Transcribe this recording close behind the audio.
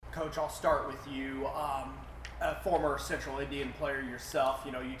Coach, I'll start with you. A former Central Indian player yourself,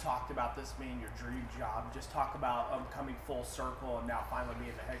 you talked about this being your dream job. Just talk about coming full circle and now finally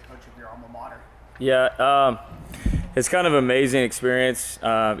being the head coach of your alma mater. Yeah, it's kind of an amazing experience.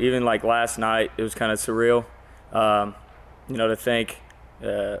 Even like last night, it was kind of surreal. To think,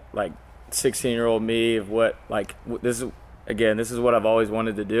 like 16-year-old me of this is what I've always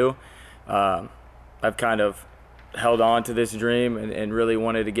wanted to do. I've kind of held on to this dream and really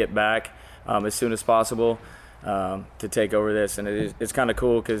wanted to get back as soon as possible to take over this. And it's kind of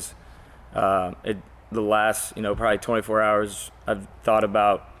cool because the last, probably 24 hours, I've thought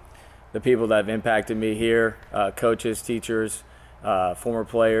about the people that have impacted me here, coaches, teachers, former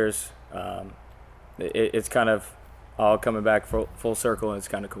players. It's kind of all coming back full circle, and it's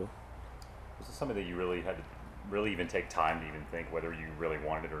kind of cool. Was this something that you really had to really even take time to even think whether you really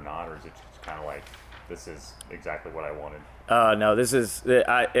wanted it or not, or is it just kind of like, this is exactly what I wanted? No,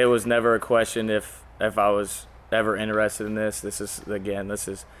 it was never a question if I was ever interested in this.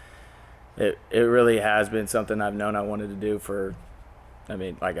 It really has been something I've known I wanted to do for,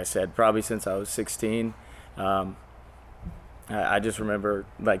 like I said, probably since I was 16. I just remember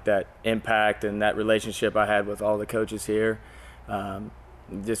like that impact and that relationship I had with all the coaches here.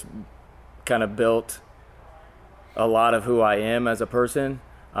 Just kind of built a lot of who I am as a person.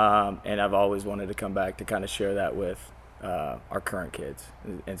 And I've always wanted to come back to kind of share that with our current kids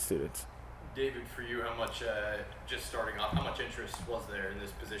and students. David, for you, how much, just starting off, how much interest was there in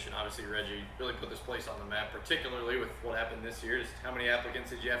this position? Obviously, Reggie really put this place on the map, particularly with what happened this year. Just how many applicants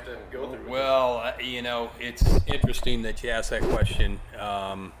did you have to go through? Well, it's interesting that you asked that question.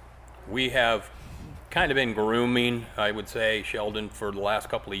 We have kind of been grooming, I would say, Sheldon, for the last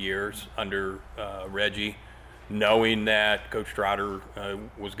couple of years under Reggie, knowing that Coach Trotter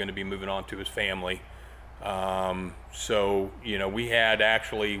was going to be moving on to his family. We had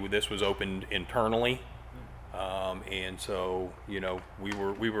actually, this was opened internally. We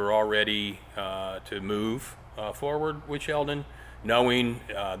were all ready to move forward with Sheldon, knowing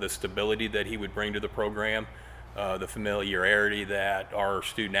the stability that he would bring to the program, the familiarity that our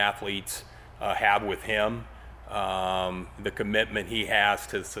student athletes have with him, the commitment he has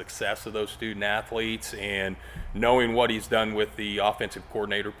to the success of those student athletes, and knowing what he's done with the offensive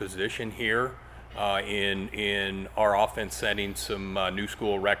coordinator position here in our offense, setting some new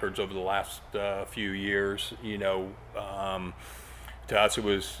school records over the last few years. To us it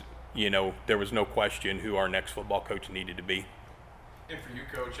was, there was no question who our next football coach needed to be. And for you,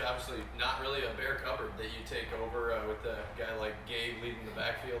 Coach, obviously not really a bare cupboard that you take over with a guy like Gabe leading the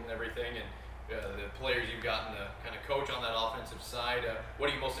backfield and everything, and the players you've gotten to kind of coach on that offensive side. What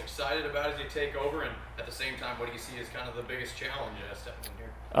are you most excited about as you take over, and at the same time, what do you see as kind of the biggest challenge stepping in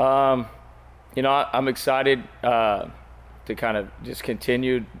here? I'm excited to kind of just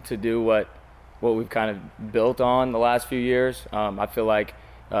continue to do what we've kind of built on the last few years. I feel like,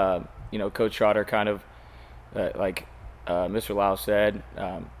 Coach Trotter kind of, like Mr. Lau said,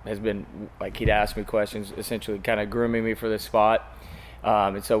 has been, like, he'd ask me questions, essentially kind of grooming me for this spot.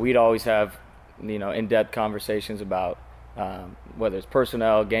 And so we'd always have, in-depth conversations about whether it's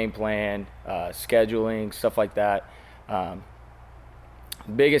personnel, game plan, scheduling, stuff like that.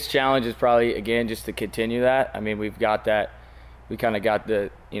 Biggest challenge is probably, again, just to continue that. We've got that. We kind of got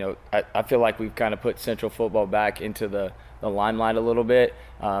the, I feel like we've kind of put Central football back into the limelight a little bit,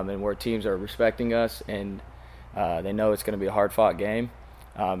 and where teams are respecting us and they know it's going to be a hard-fought game,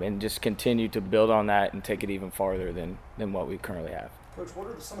 and just continue to build on that and take it even farther than what we currently have. Coach, what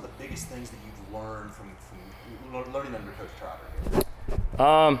are some of the biggest things that you've learned from learning under Coach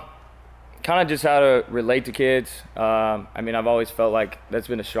Trotter? Kind of just how to relate to kids. I've always felt like that's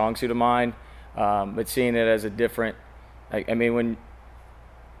been a strong suit of mine, but seeing it as a different, as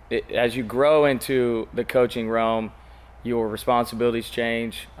you grow into the coaching realm, your responsibilities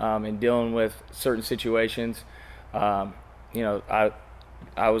change, and dealing with certain situations. I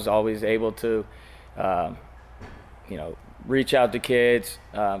was always able to, reach out to kids.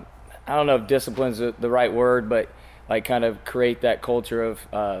 I don't know if discipline's the right word, but like kind of create that culture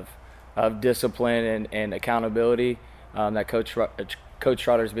of discipline and accountability that Coach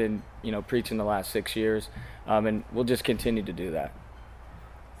Trotter's been, preaching the last 6 years, and we'll just continue to do that.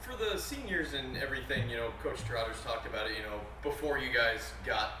 For the seniors and everything, Coach Trotter's talked about it, before you guys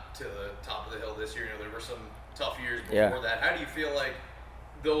got to the top of the hill this year, there were some tough years before that. How do you feel like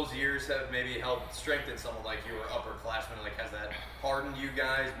those years have maybe helped strengthen someone like you or upperclassmen? Like, has that hardened you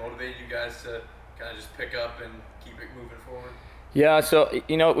guys, motivated you guys to kind of just pick up and keep it moving forward? Yeah, so,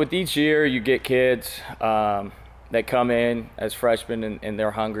 with each year you get kids that come in as freshmen and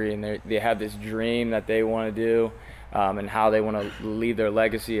they're hungry and they have this dream that they want to do. and how they want to leave their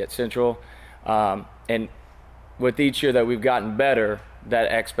legacy at Central. And with each year that we've gotten better, that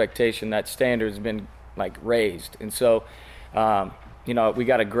expectation, that standard has been like raised. And so, we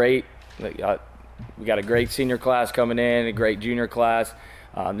got a great senior class coming in, a great junior class.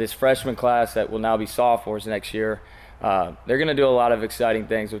 This freshman class that will now be sophomores next year, they're going to do a lot of exciting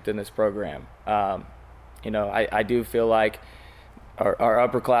things within this program. I do feel like our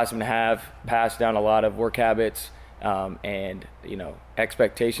upperclassmen have passed down a lot of work habits and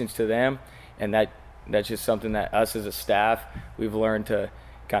expectations to them, and that's just something that us as a staff, we've learned to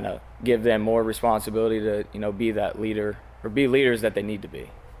kind of give them more responsibility to be that leader or be leaders that they need to be.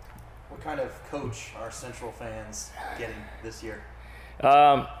 What kind of coach are Central fans getting this year?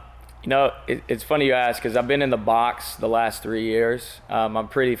 It's funny you ask, because I've been in the box the last 3 years. I'm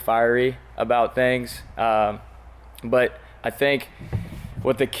pretty fiery about things. But I think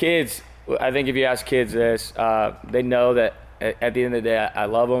with the kids, if you ask kids this, they know that at the end of the day, I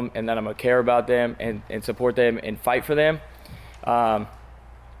love them and that I'm going to care about them and support them and fight for them. And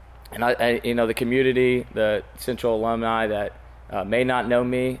the community, the Central alumni that may not know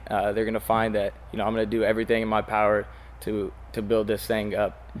me, they're going to find that, I'm going to do everything in my power to build this thing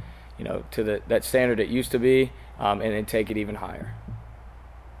up, to that standard it used to be, and then take it even higher.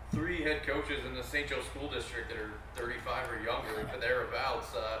 3 head coaches in the St. Joe School District that are 35 or younger, but thereabouts.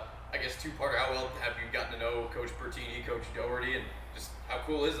 I guess two-part, how well have you gotten to know Coach Bertini, Coach Doherty, and just how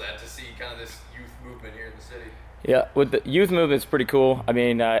cool is that to see kind of this youth movement here in the city? Yeah, with the youth movement, it's pretty cool. I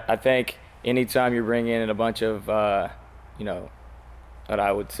mean, I think anytime you bring in a bunch of, what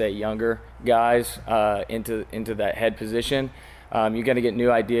I would say younger guys into that head position, you're going to get new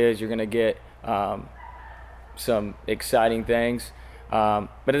ideas. You're going to get some exciting things. But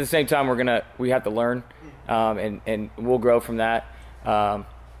at the same time, we have to learn, and we'll grow from that.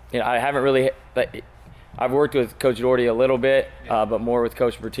 I haven't really I've worked with Coach Doherty a little bit, but more with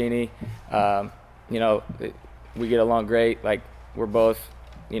Coach Bertini. We get along great. Like, we're both,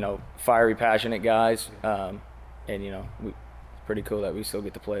 fiery, passionate guys, and it's pretty cool that we still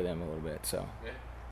get to play them a little bit. So. Yeah.